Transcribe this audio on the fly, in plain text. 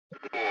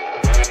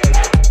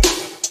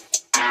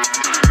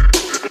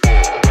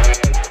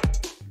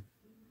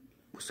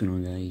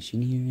going on, guys?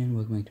 Shin here, and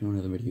welcome back to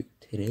another video.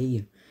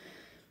 Today,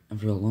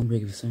 after a long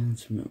break of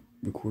silence from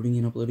recording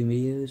and uploading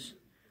videos,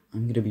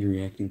 I'm going to be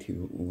reacting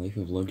to Life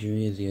of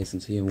Luxury. As you guys can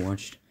see, I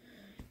watched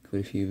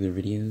quite a few of their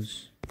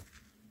videos.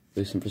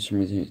 For some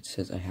reason it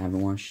says I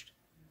haven't watched,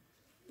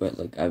 but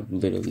like I've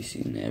literally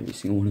seen every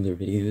single one of their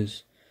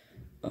videos.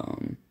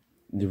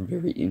 They're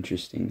very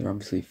interesting. They're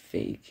obviously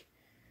fake.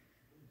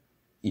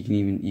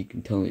 You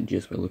can tell it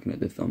just by looking at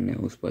the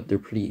thumbnails, but they're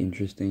pretty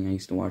interesting. I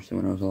used to watch them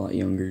when I was a lot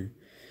younger,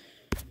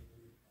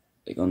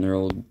 like on their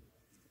old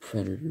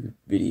Predator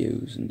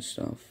videos and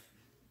stuff.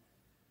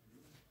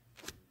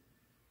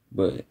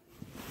 But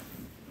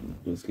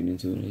let's get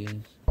into it, I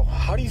guess.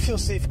 How do you feel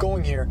safe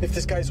going here if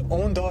this guy's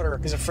own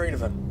daughter is afraid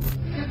of him?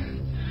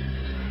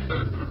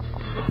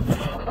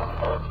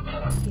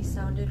 He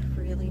sounded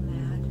really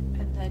mad,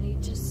 and then he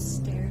just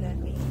stared at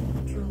me,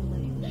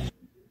 drooling.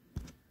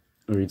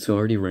 Alright, so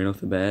already right off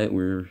the bat,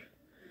 we're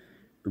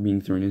being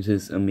thrown into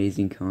this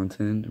amazing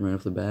content right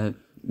off the bat.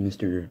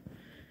 Mr.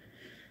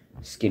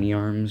 Skinny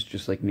Arms,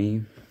 just like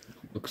me,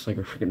 looks like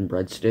a freaking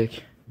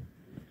breadstick.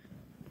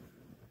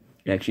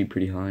 Actually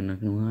pretty hot, not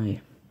gonna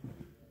lie,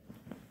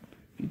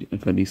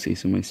 if I do say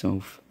so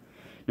myself.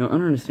 Now, I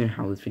don't understand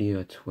how this video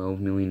got 12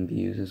 million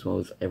views, as well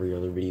as every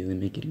other video they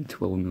make getting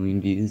 12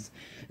 million views.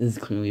 This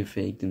is clearly a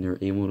fake, and they're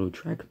able to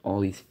attract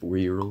all these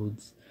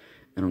 4-year-olds.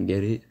 I don't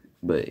get it,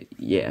 but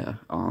yeah,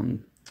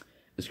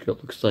 this girl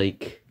looks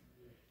like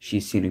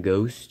she's seen a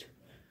ghost.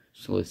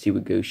 So let's see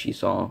what ghost she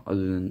saw,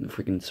 other than the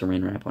freaking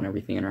saran wrap on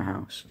everything in her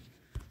house.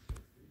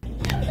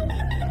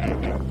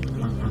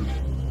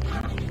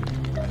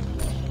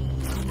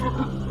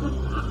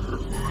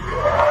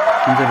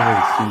 Seems I've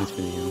already seen this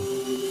video,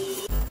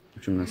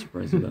 which I'm not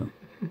surprised about.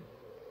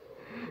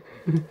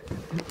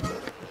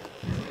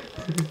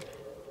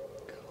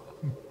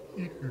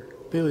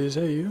 Bailey, is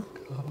that you?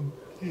 Come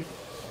here.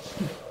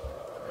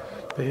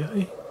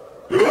 Bailey?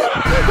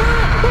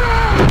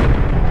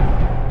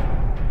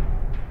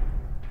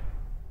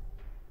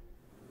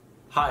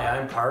 Hi,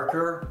 I'm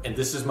Parker, and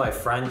this is my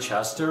friend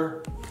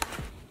Chester,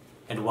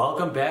 and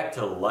welcome back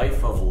to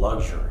Life of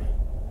Luxury.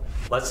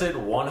 Let's hit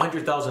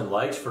 100,000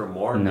 likes for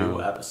more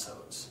new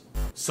episodes.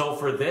 So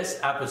for this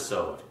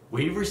episode,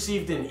 we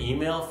received an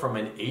email from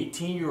an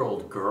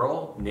 18-year-old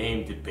girl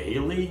named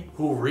Bailey,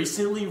 who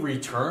recently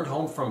returned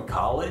home from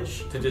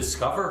college to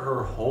discover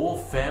her whole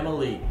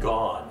family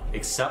gone,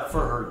 except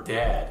for her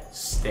dad,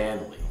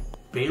 Stanley.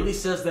 Bailey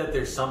says that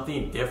there's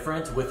something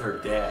different with her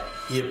dad.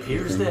 He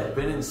appears to have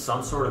been in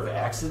some sort of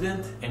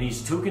accident, and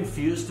he's too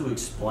confused to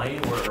explain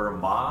where her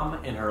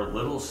mom and her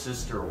little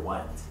sister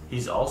went.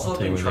 He's also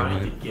been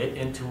trying to get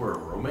into her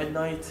room at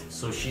night,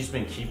 so she's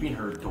been keeping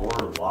her door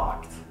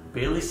locked.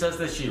 Bailey says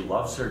that she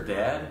loves her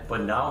dad,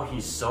 but now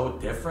he's so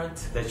different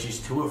that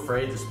she's too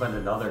afraid to spend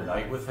another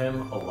night with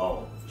him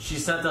alone. She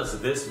sent us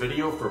this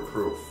video for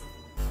proof.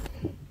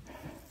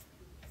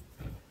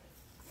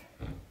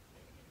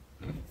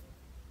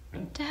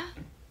 Dad?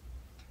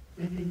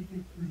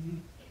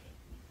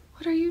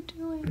 What are you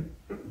doing?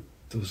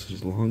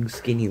 Those long,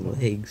 skinny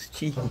legs,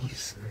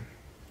 jeez.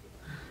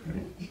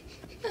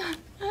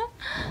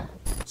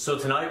 So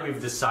tonight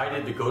we've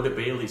decided to go to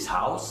Bailey's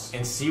house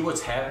and see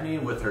what's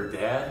happening with her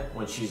dad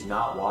when she's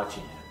not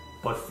watching him.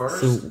 But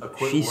first, a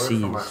quick word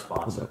from our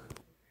sponsor.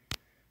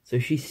 So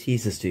she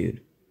sees this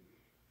dude,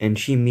 and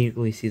she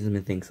immediately sees him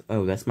and thinks,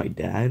 oh, that's my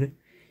dad?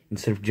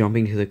 Instead of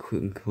jumping to the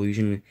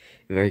conclusion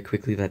very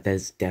quickly that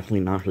that's definitely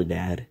not her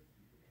dad.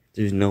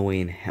 There's no way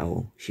in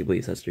hell she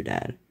believes that's her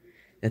dad.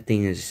 That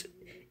thing is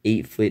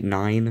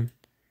 8'9",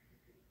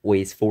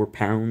 weighs 4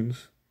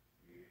 pounds,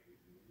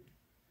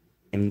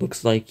 and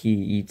looks like he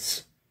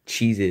eats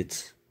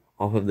Cheez-Its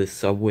off of the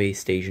subway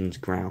station's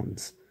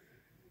grounds.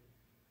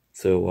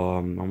 So,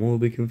 I'm a little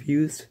bit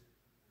confused,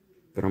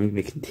 but I'm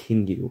gonna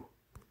continue.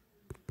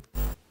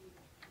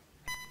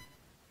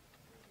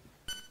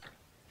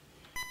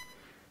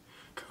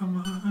 Come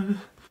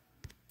on.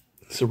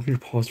 So we're gonna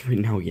pause right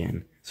now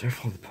again. Sorry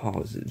for all the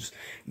pauses,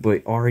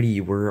 but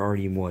we're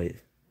already what?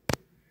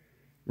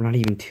 We're not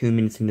even 2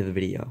 minutes into the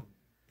video,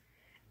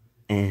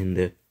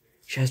 and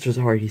Chester's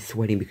already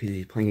sweating because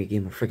he's playing a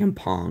game of freaking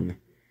Pong.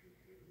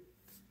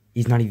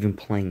 He's not even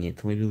playing it;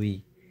 it's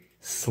literally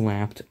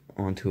slapped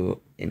onto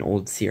an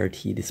old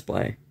CRT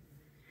display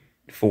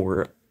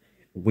for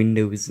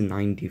Windows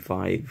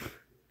 95.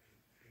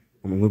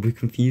 I'm a little bit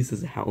confused as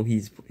to how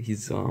he's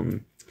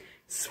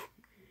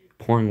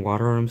pouring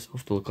water on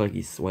himself to look like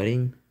he's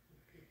sweating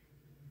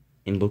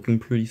and looking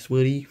pretty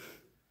sweaty.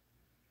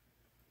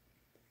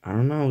 I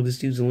don't know, this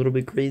dude's a little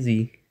bit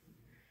crazy.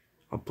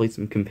 I'll play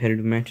some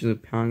competitive matches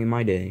of Pong in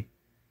my day,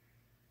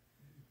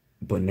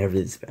 but never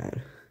this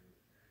bad.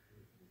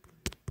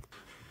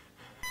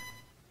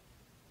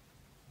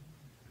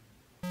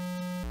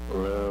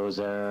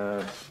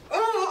 Loser.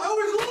 Oh, I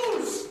always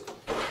lose!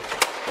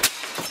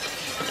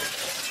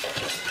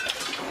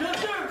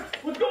 Chester,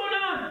 what's going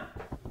on?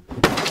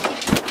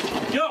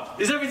 Yo,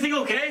 is everything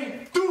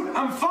okay? Dude,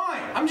 I'm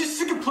fine. I'm just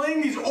sick of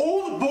playing these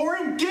old,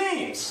 boring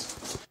games.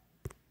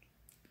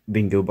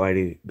 Then go buy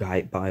a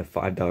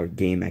 $5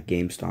 game at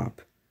GameStop.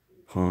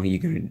 huh,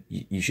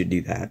 you should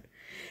do that.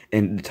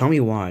 And tell me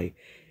why,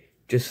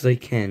 just so they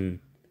can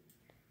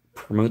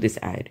promote this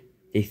ad,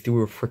 they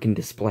threw a freaking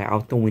display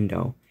out the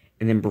window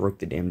and then broke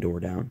the damn door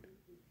down.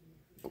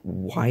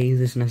 Why is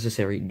this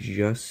necessary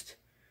just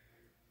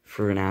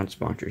for an ad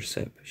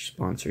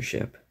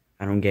sponsorship?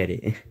 I don't get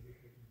it.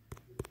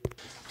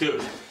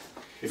 Dude,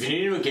 if you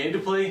need a new game to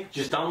play,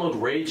 just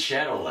download Raid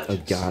Shadow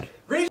Legends. Oh god.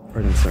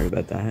 Pardon, sorry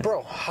about that.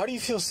 Bro, how do you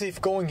feel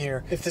safe going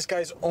here if this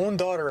guy's own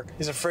daughter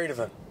is afraid of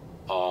him?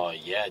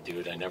 Yeah,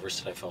 dude, I never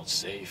said I felt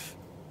safe.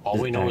 All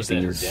we know is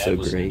that her dad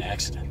was in an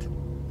accident.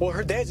 Well,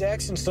 her dad's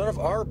accident's none of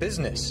our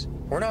business.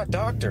 We're not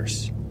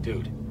doctors.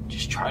 Dude,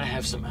 just try to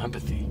have some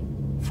empathy.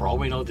 For all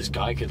we know, this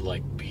guy could,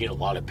 like, be in a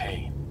lot of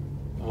pain.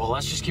 Well,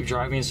 let's just keep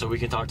driving so we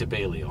can talk to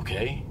Bailey,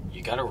 okay?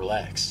 You gotta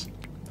relax.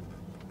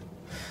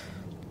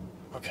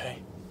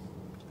 Okay.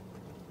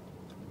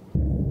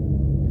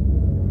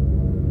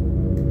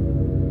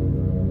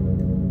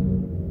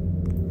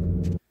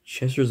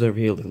 Chester's over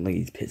here looking like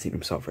he's pissing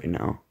himself right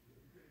now.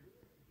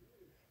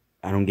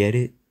 I don't get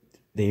it.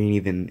 They ain't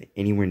even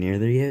anywhere near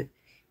there yet,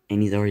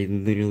 and he's already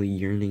literally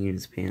yearning in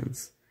his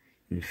pants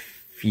in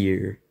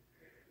fear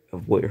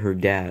of what her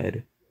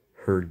dad,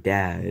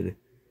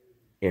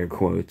 air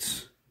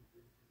quotes,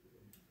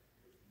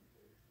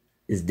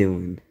 is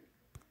doing.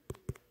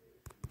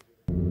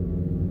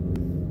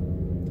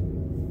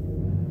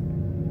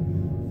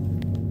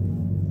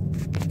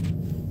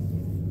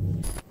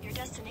 Your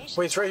destination.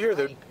 Wait, it's right here,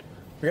 dude.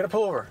 We gotta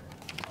pull over.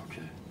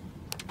 Okay.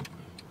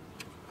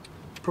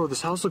 Bro,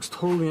 this house looks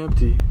totally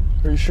empty.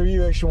 Are you sure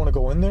you actually want to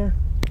go in there?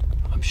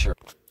 I'm sure.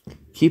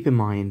 Keep in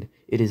mind,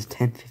 it is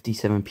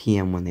 10:57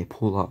 p.m. when they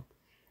pull up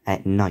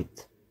at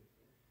night.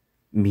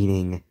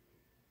 Meaning,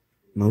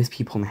 most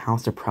people in the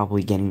house are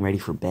probably getting ready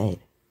for bed.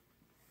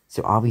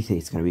 So obviously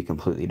it's going to be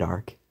completely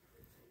dark.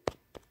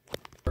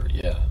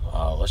 Yeah,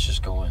 let's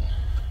just go in.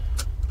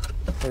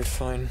 Alright,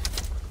 fine.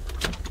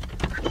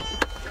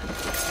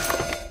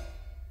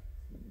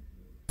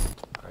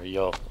 Alright,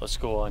 yo, let's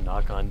go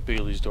knock on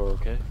Bailey's door,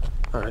 okay?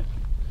 Alright.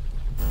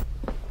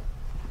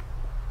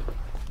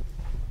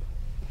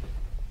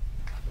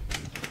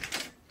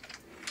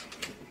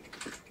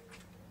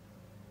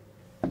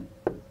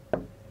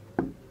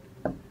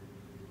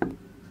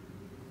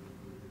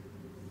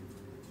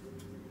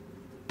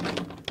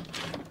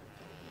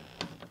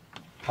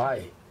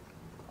 Hi,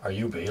 are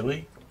you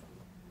Bailey?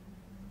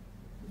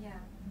 Yeah.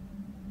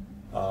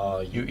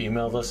 You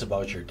emailed us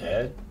about your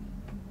dad?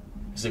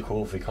 Is it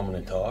cool if we come in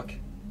and talk?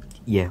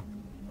 Yeah.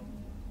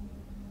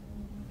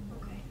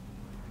 Okay.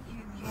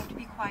 You have to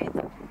be quiet.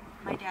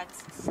 My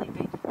dad's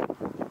sleeping.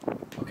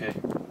 Okay,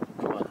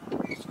 come on,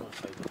 let's go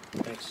inside.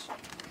 Thanks.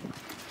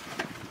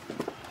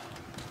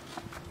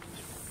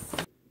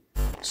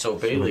 So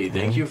Bailey,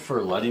 thank you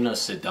for letting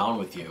us sit down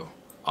with you.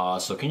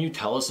 So can you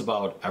tell us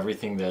about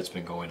everything that's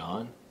been going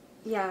on?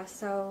 Yeah,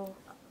 so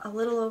a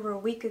little over a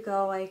week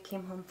ago I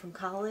came home from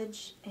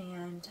college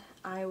and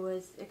I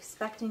was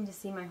expecting to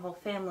see my whole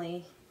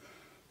family.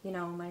 You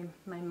know,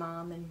 my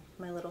mom and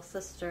my little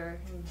sister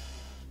and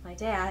my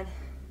dad.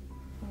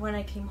 When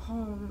I came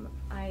home,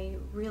 I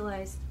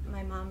realized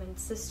my mom and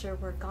sister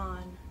were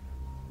gone.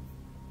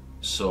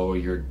 So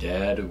your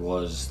dad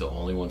was the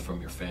only one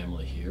from your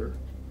family here?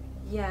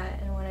 Yeah,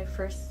 and when I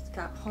first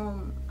got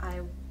home,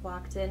 I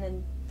walked in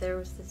and there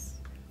was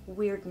this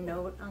weird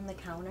note on the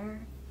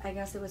counter. I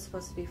guess it was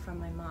supposed to be from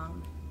my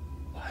mom.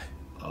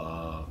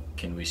 What?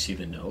 Can we see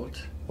the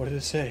note? What did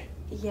it say?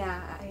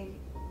 Yeah, I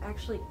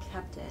actually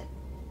kept it.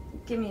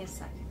 Give me a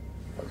second.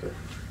 Okay.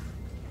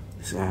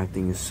 This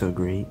acting is so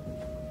great.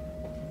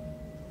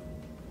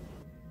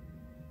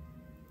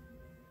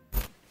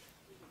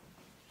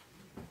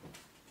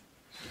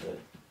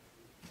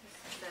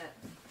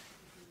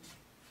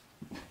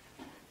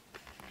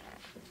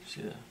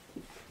 See that?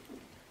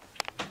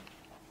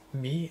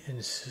 Me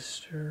and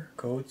sister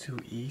go to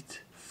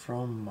eat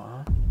from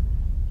mom?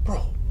 Bro,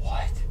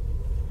 what?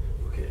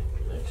 Okay,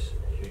 thanks.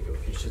 Here you go.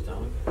 Can you sit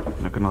down?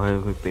 Not gonna lie,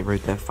 look, they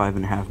wrote that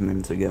 5.5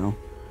 minutes ago.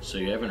 So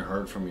you haven't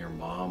heard from your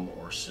mom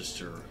or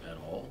sister at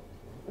all?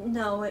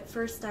 No, at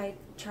first I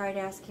tried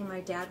asking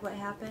my dad what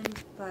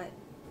happened, but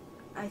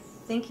I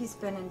think he's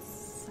been in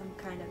some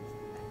kind of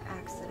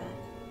accident.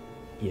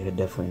 Yeah,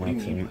 definitely What an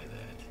do you mean accident. by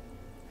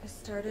that? I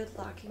started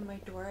locking my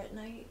door at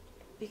night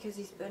because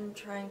he's been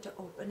trying to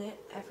open it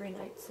every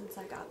night since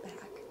I got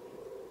back.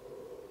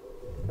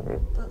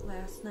 But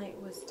last night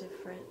was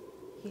different.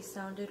 He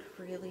sounded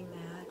really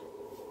mad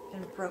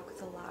and broke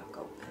the lock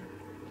open.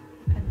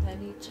 And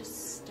then he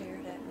just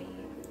stared at me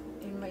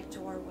in my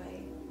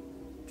doorway,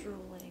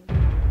 drooling.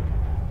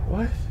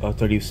 What? Oh, I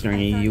thought he was staring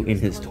I at thought you he in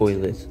was his going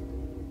to.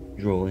 toilet,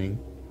 drooling.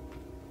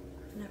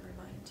 Never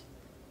mind.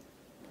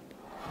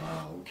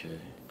 Oh, okay.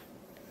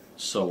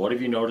 So what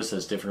have you noticed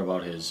that's different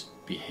about his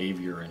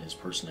behavior and his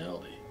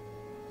personality?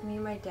 Me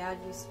and my dad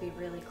used to be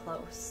really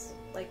close.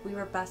 Like, we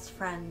were best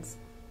friends,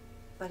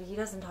 but he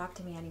doesn't talk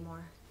to me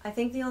anymore. I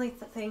think the only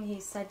thing he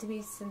said to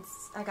me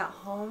since I got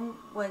home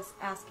was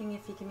asking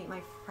if he can meet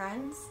my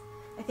friends.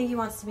 I think he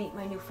wants to meet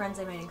my new friends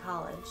I made in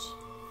college.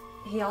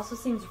 He also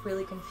seems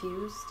really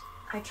confused.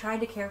 I tried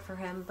to care for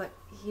him, but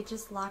he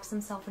just locks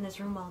himself in his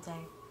room all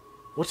day.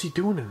 What's he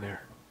doing in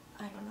there?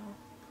 I don't know.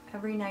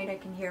 Every night I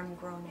can hear him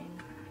groaning.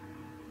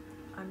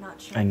 I'm not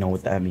sure. I know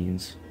what that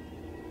means.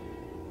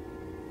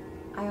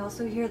 I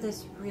also hear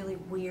this really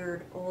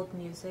weird old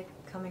music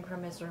coming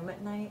from his room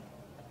at night.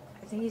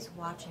 I think he's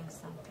watching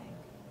something.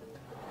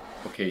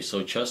 Okay,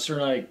 so Chester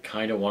and I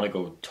kind of want to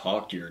go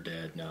talk to your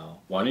dad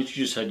now. Why don't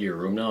you just head to your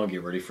room now and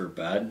get ready for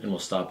bed, and we'll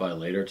stop by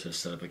later to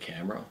set up a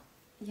camera?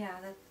 Yeah,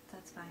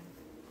 that's fine.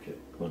 Okay,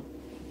 come on.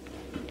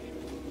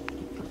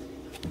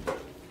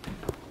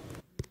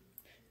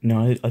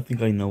 No, I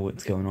think I know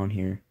what's going on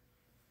here.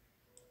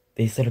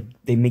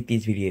 They make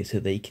these videos so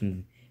they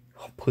can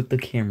put the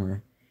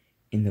camera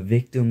in the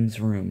victim's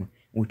room,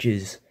 which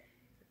is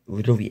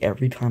literally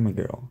every time a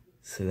girl,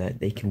 so that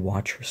they can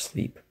watch her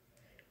sleep.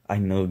 I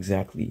know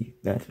exactly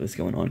that's what's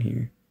going on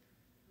here.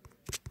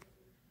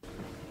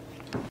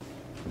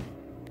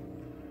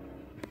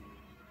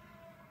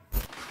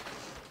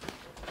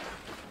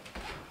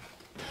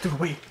 Dude,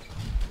 wait.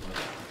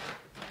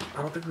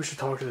 I don't think we should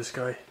talk to this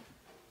guy.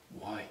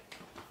 Why?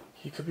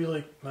 He could be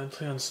like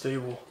mentally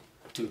unstable.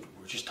 Dude,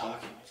 we're just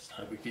talking. It's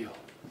not a big deal.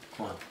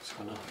 Come on, let's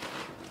go now.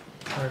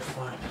 Alright,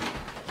 fine.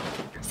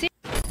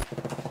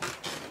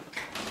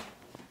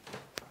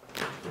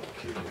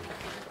 Okay, dude.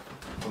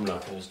 I'm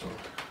knocking his door.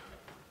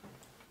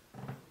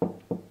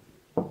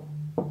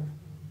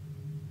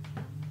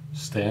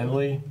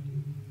 Stanley?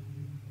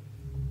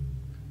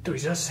 Dude,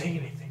 he's not saying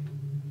anything.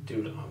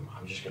 Dude,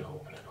 I'm just gonna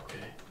open it, okay?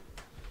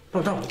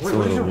 No, no, It's wait, a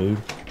what are you little doing?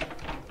 rude.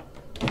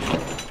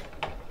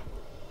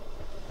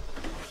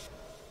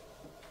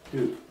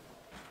 Dude,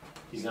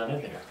 he's not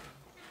in there.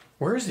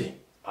 Where is he?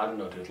 I don't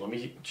know, dude. Let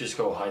me just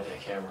go hide that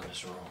camera in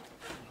this room.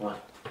 Come on.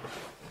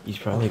 He's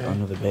probably like Okay.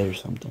 under the bed or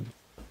something.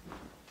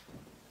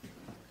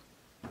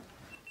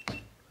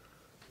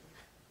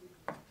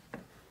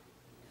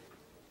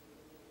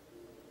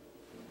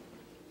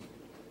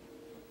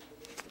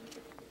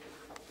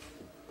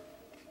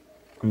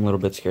 I'm a little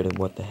bit scared of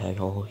what the heck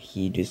all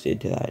he just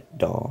did to that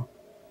doll.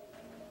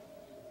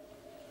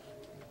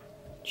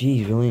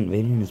 Geez, really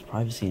invading his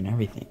privacy and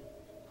everything.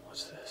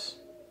 What's this?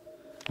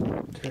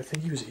 Dude, I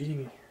think he was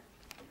eating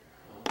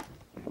it.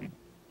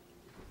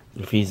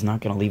 If he's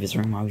not gonna leave his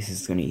room, obviously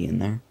he's gonna eat in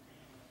there.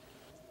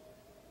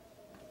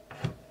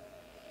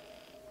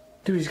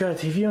 Dude, he's got a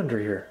TV under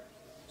here.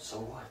 So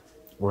what?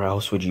 Where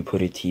else would you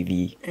put a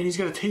TV? And he's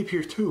got a tape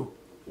here too.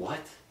 What?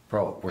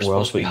 Bro, we're Where supposed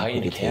else to be would you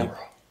hiding put the a tape?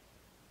 camera.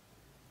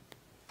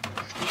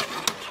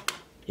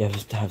 You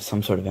have to have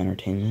some sort of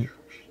entertainment.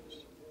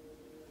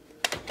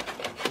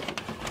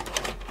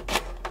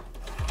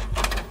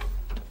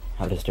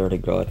 How to start a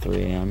girl at 3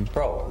 a.m.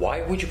 Bro,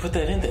 why would you put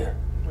that in there?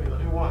 Wait, let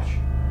me watch.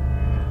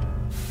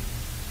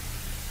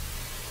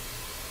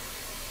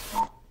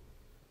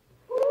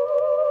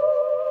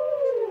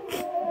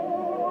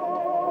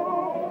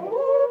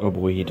 Oh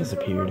boy, he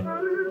disappeared.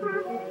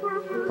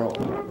 Bro,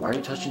 why are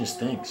you touching his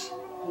things?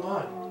 Hold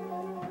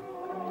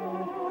on.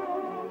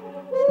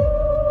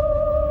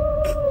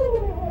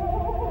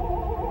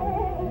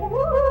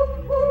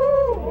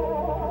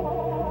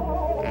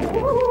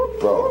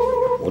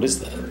 Bro, what is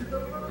that?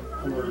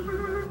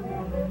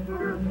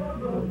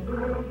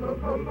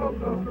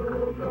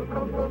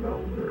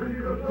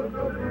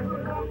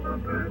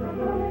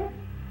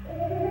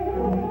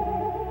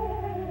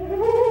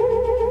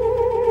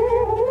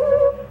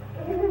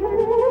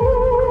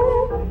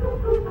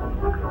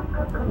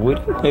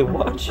 What am I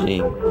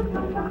watching?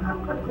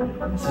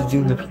 This is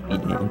doing the pee-pee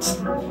dance.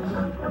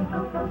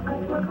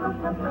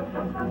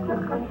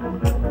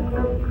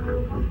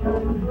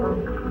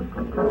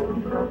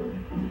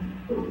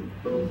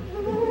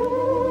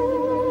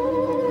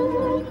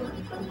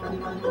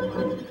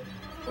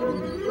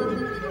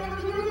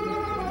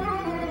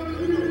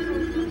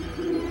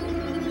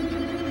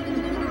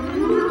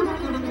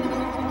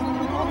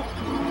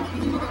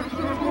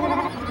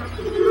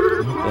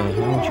 What the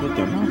hell? Shut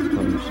their mouth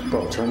closed.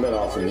 Bro, turn that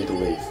off. We need to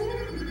leave.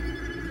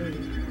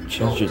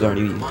 Chester's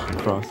already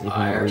across the point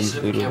where he's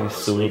literally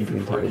still in the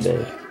entire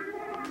bed.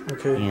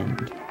 Okay.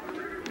 And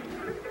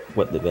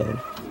what the bed?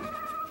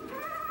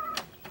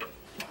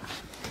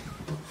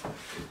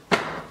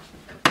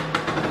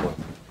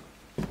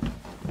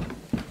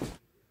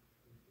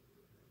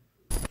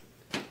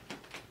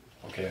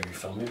 Okay, are you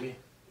filming me?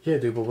 Yeah,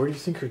 dude, but where do you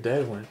think your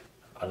dad went?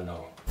 I don't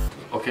know.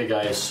 Okay,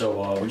 guys,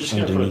 so we're just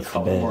gonna put a Underneath the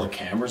couple bed. more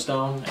cameras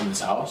down in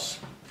this house.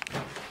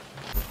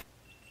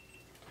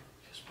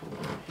 Just put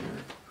one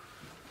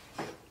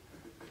here.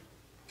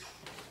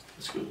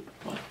 That's good.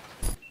 Come on.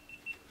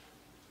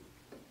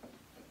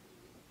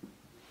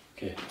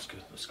 Okay, that's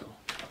good. Let's go.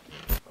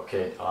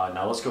 Okay,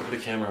 now let's go put a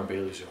camera in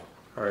Bailey's room.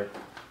 Alright.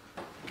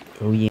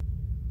 Oh yeah.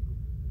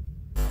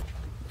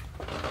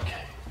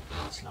 Okay,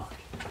 let's knock.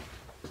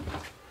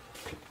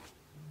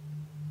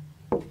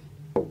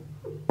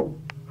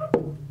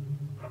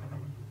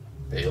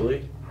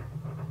 Bailey?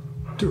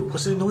 Dude,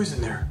 what's that noise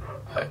in there?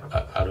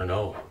 I don't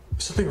know.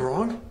 Is something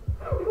wrong?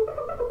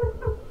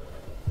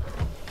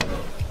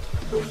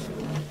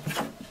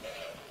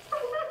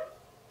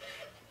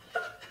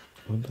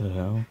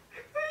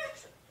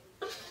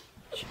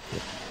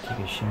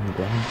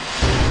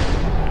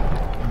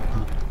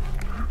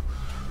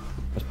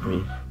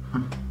 Breathe.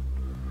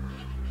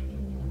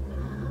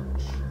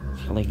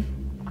 Like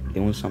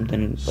doing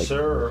something like.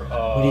 Sir,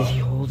 what is he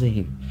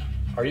holding?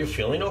 Are you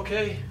feeling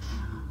okay?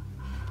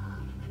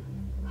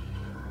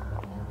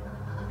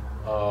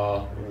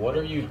 What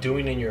are you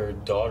doing in your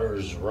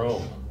daughter's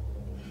room?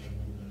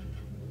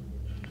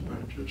 I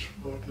just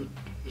wanted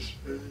to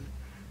say,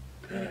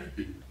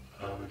 Daddy,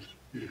 I was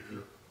here.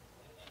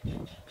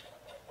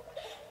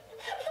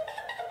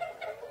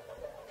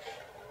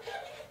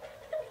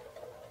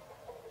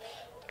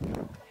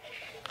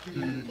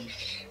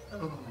 Please,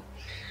 oh,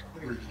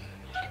 sweet.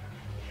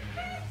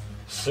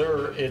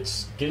 Sir,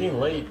 it's getting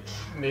late.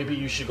 Maybe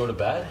you should go to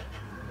bed?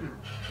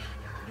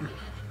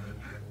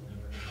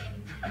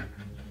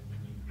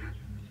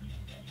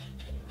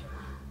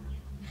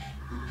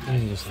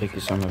 This is the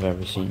thickest one I've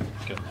ever seen.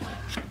 Good.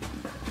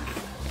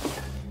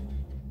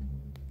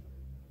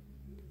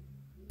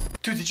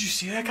 Dude, did you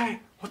see that guy?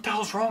 What the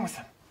hell's wrong with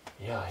him?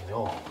 Yeah, I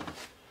know.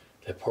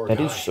 That poor That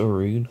guy. is so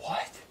rude.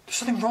 What? There's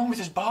something wrong with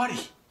his body.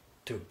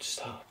 Dude,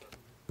 stop.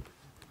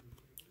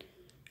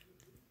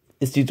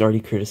 This dude's already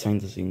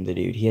criticizing the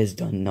dude. He has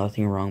done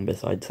nothing wrong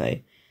besides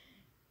say,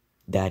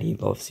 Daddy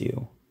loves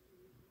you.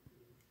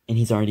 And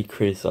he's already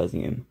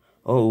criticizing him.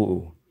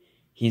 Oh,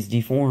 he's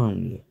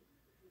deformed.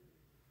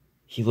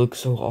 He looks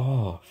so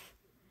off.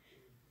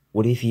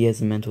 What if he has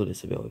a mental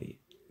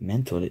disability?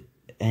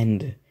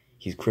 And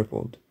he's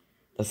crippled.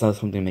 That's not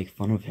something to make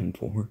fun of him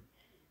for.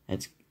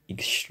 That's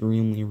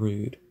extremely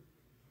rude.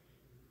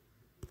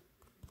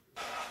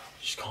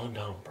 Just calm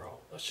down, bro.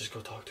 Let's just go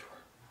talk to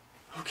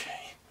her.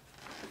 Okay.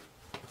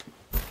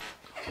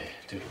 Okay,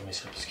 dude, let me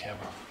set up this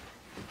camera.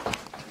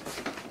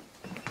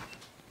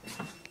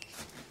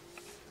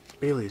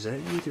 Bailey, is that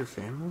you with your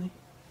family?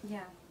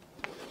 Yeah.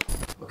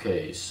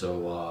 Okay,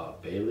 so,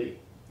 Bailey,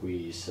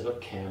 we set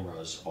up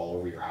cameras all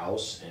over your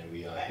house, and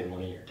we hid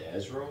one in your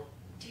dad's room.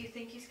 Do you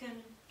think he's gonna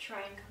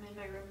try and come in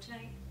my room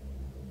tonight?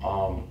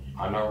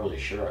 I'm not really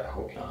sure. I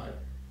hope not.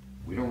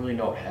 We don't really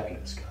know what happened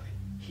to this guy.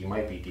 He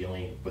might be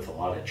dealing with a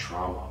lot of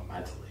trauma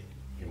mentally.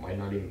 He might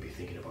not even be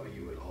thinking about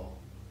you at all.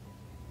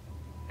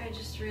 I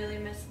just really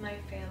miss my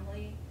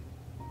family.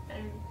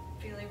 I'm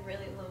feeling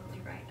really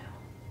lonely right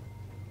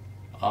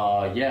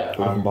now. Yeah,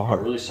 Go to the bar.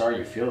 I'm really sorry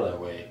you feel that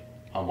way.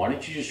 Why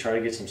don't you just try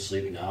to get some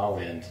sleep now,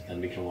 and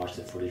then we can watch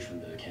the footage from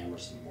the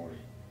cameras in the morning.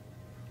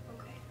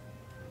 Okay.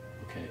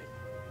 Okay.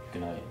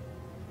 Good night.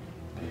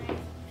 Baby.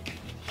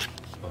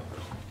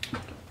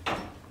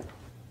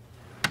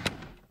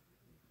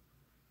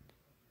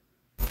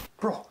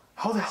 Bro,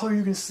 how the hell are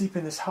you gonna sleep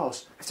in this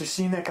house after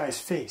seeing that guy's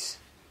face?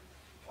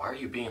 Why are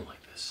you being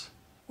like this?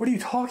 What are you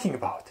talking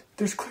about?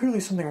 There's clearly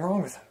something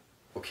wrong with him.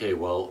 Okay,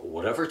 well,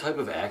 whatever type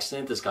of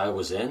accident this guy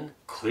was in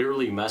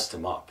clearly messed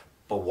him up.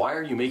 But why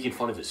are you making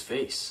fun of his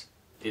face?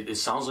 It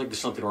sounds like there's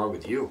something wrong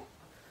with you.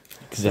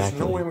 Exactly. There's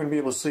no way I'm gonna be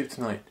able to sleep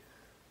tonight.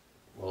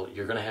 Well,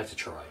 you're gonna have to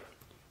try.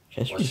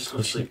 Guys, Let's just go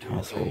to such sleep, an dude.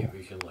 asshole. Okay,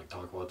 we can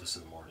talk about this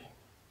in the morning.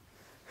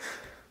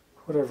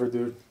 Whatever,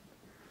 dude.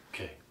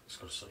 Okay, let's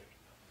go to sleep.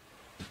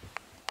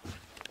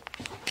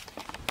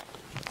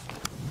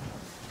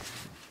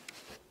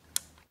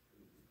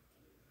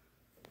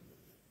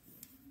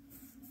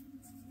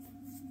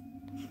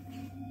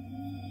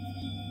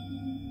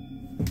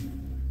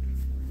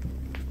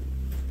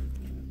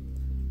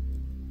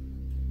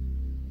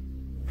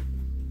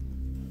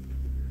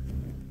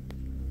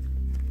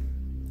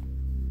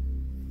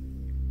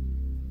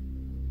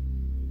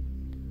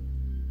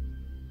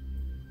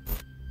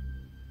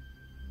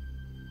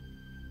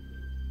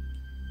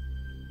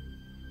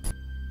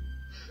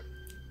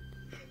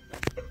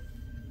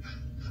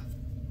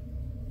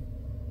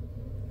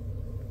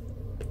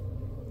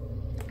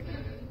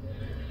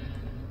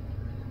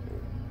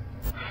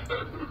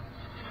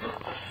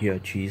 You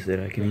got cheese that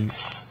I can eat?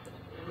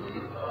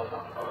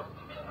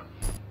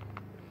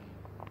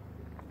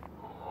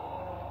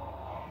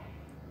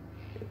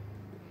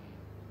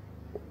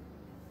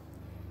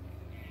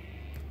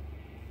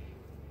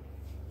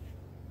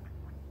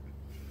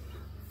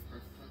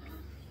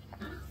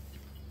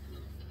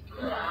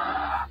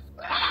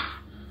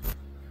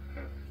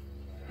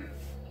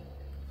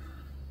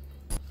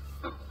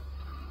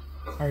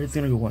 Alright, it's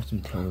gonna go watch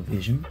some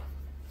television.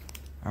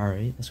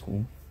 Alright, that's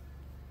cool.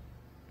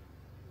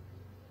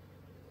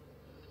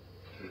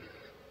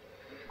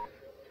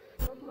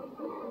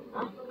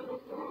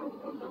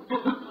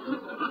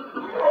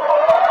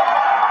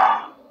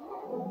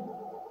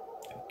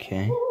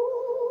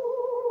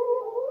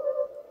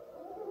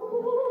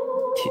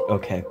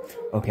 Okay.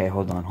 Okay,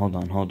 hold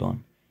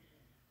on.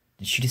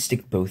 Did she just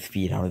stick both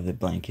feet out of the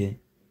blanket?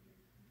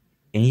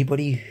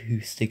 Anybody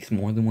who sticks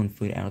more than one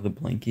foot out of the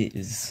blanket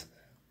is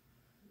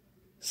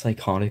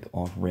psychotic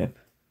off rip.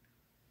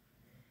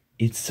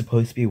 It's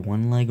supposed to be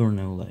one leg or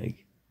no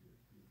leg.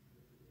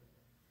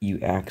 You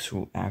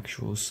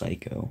actual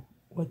psycho.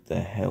 What the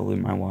hell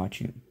am I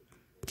watching?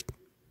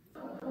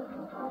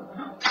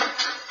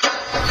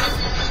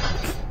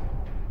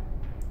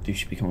 Dude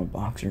should become a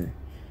boxer.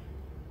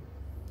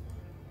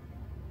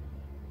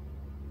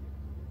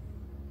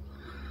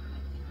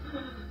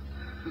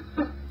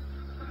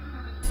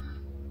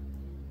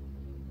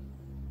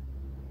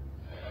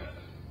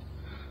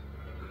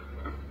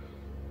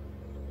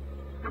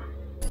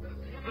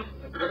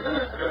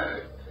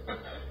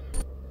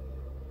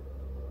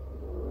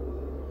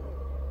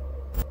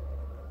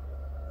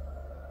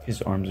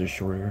 His arms are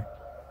shorter.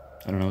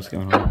 I don't know what's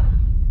going on.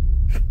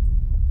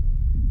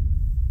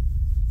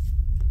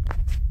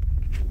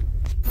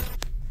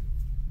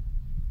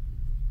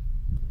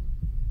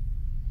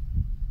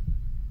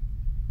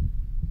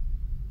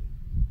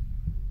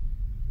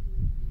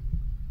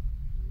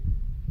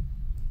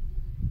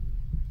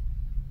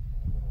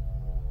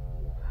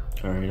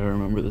 Alright, I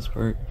remember this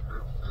part.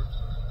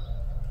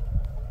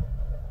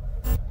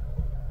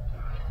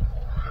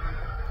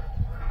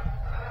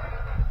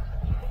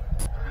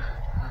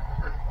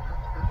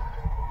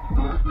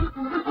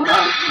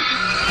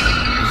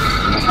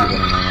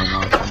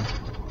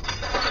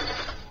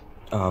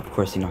 Oh, of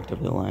course he knocked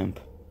over the lamp.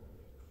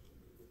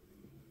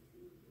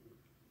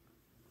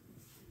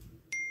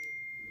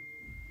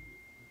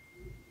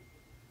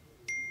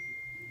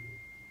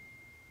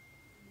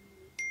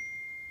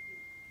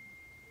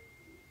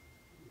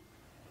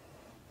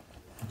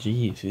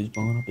 Jeez, who's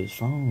blowing up his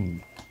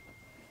phone?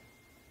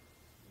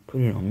 Put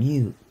it on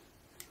mute.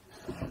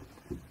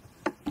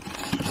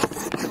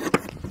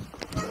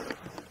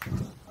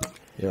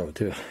 Yo,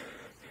 dude,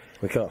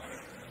 wake up.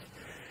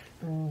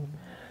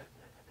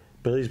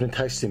 Billy's been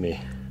texting me.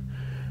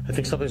 I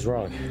think something's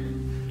wrong.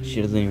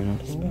 She doesn't even know how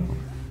to spell.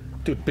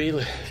 Dude,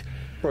 Bailey,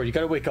 bro, you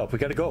gotta wake up. We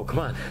gotta go. Come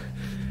on.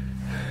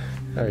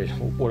 All right,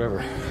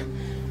 whatever.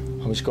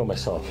 I'll just go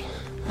myself.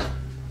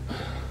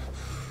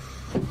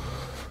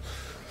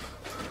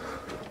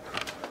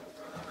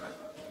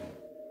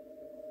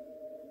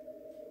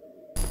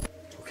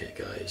 Okay,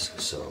 guys,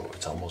 so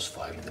it's almost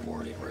 5 in the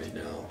morning right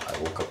now. I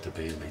woke up to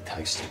Bailey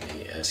texting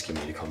me, asking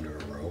me to come to her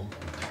room.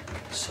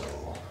 So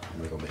I'm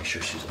gonna go make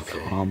sure she's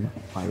okay.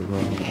 My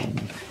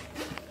room.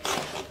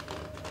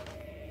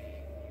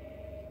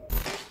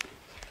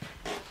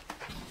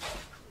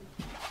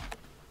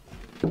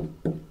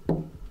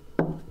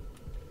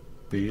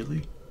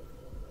 Bailey?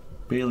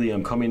 Bailey,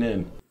 I'm coming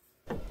in.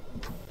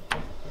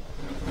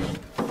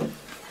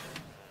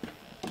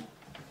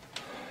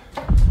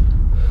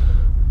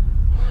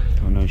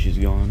 Oh no, she's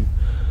gone.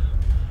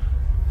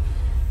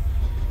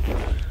 Yo,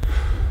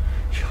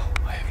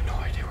 I have no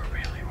idea where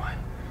Bailey went.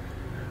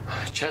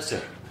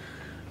 Chester.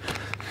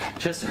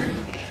 Chester.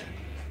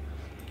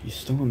 You're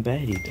still in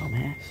bed, you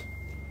dumbass.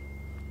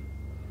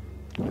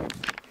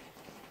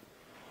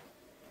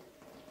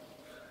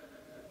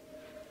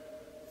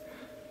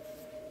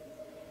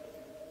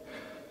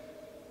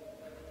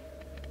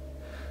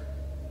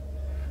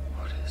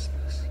 What is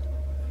this?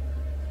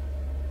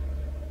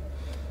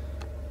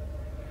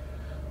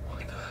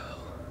 What the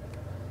hell?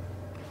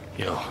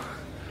 Yo,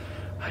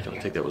 I don't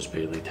think that was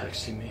Bailey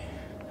texting me.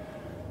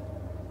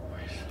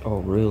 Oh,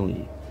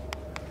 really?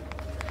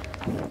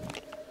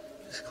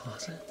 This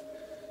closet?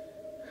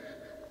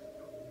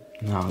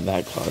 No,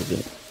 that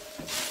closet.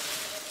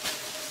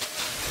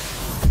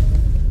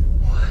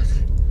 What?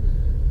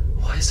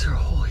 Why is there a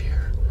hole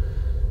here?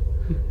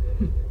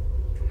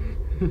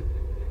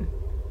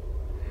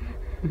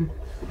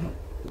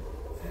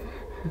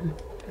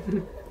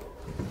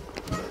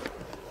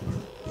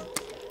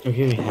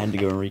 Okay, we had to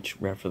go reach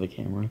right for the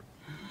camera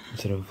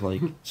instead of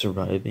like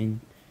surviving.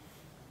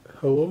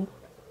 Hello?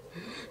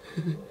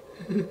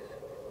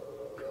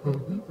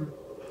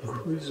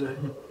 Who is that?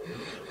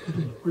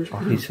 Where's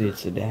Obviously,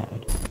 it's the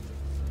dad.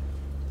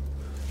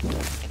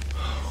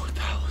 What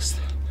the hell is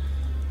that?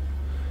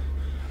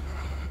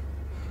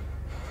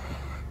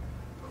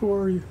 Who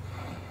are you?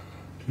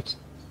 It's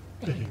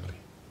Bailey.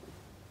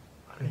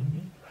 I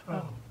need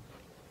help.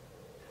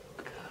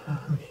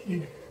 Come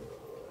here.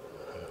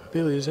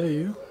 Bailey, is that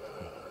you?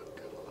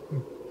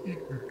 Come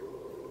here.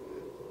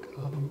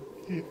 Come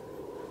here.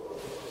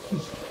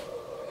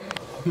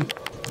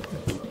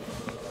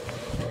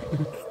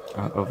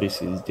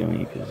 Obviously, he's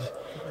doing it because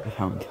of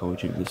how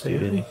intelligent this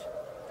dude is.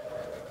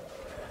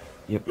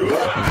 Yep. Yo,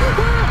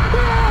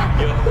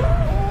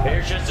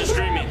 air chest is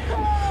screaming.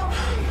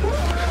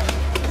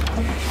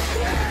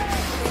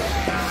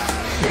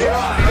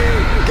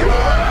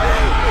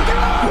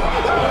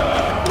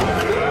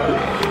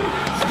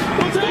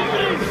 What's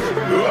happening?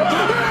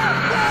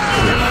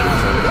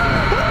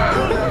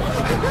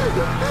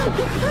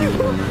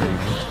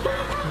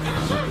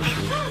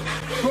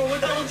 Bro, what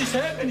the hell just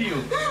happened to you?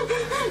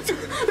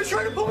 They're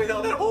trying to pull me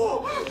down that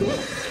hole.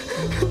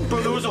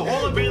 Bro, there was a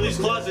hole in Bailey's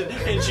closet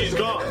and she's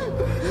gone.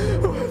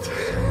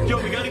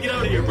 Yo, we gotta get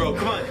out of here, bro.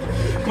 Come on.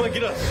 Come on,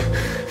 get up.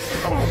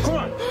 Oh, come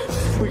on.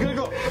 We gotta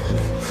go.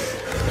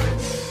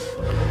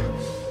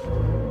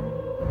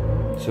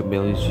 So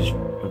Bailey's just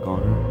a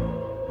goner?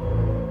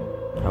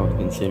 I would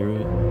consider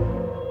it.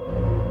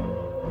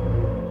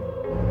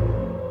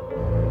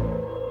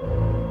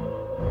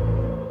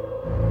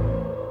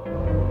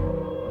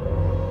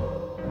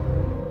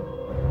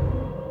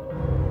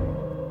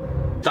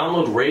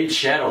 Download Raid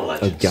Shadow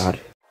Legends. Oh god.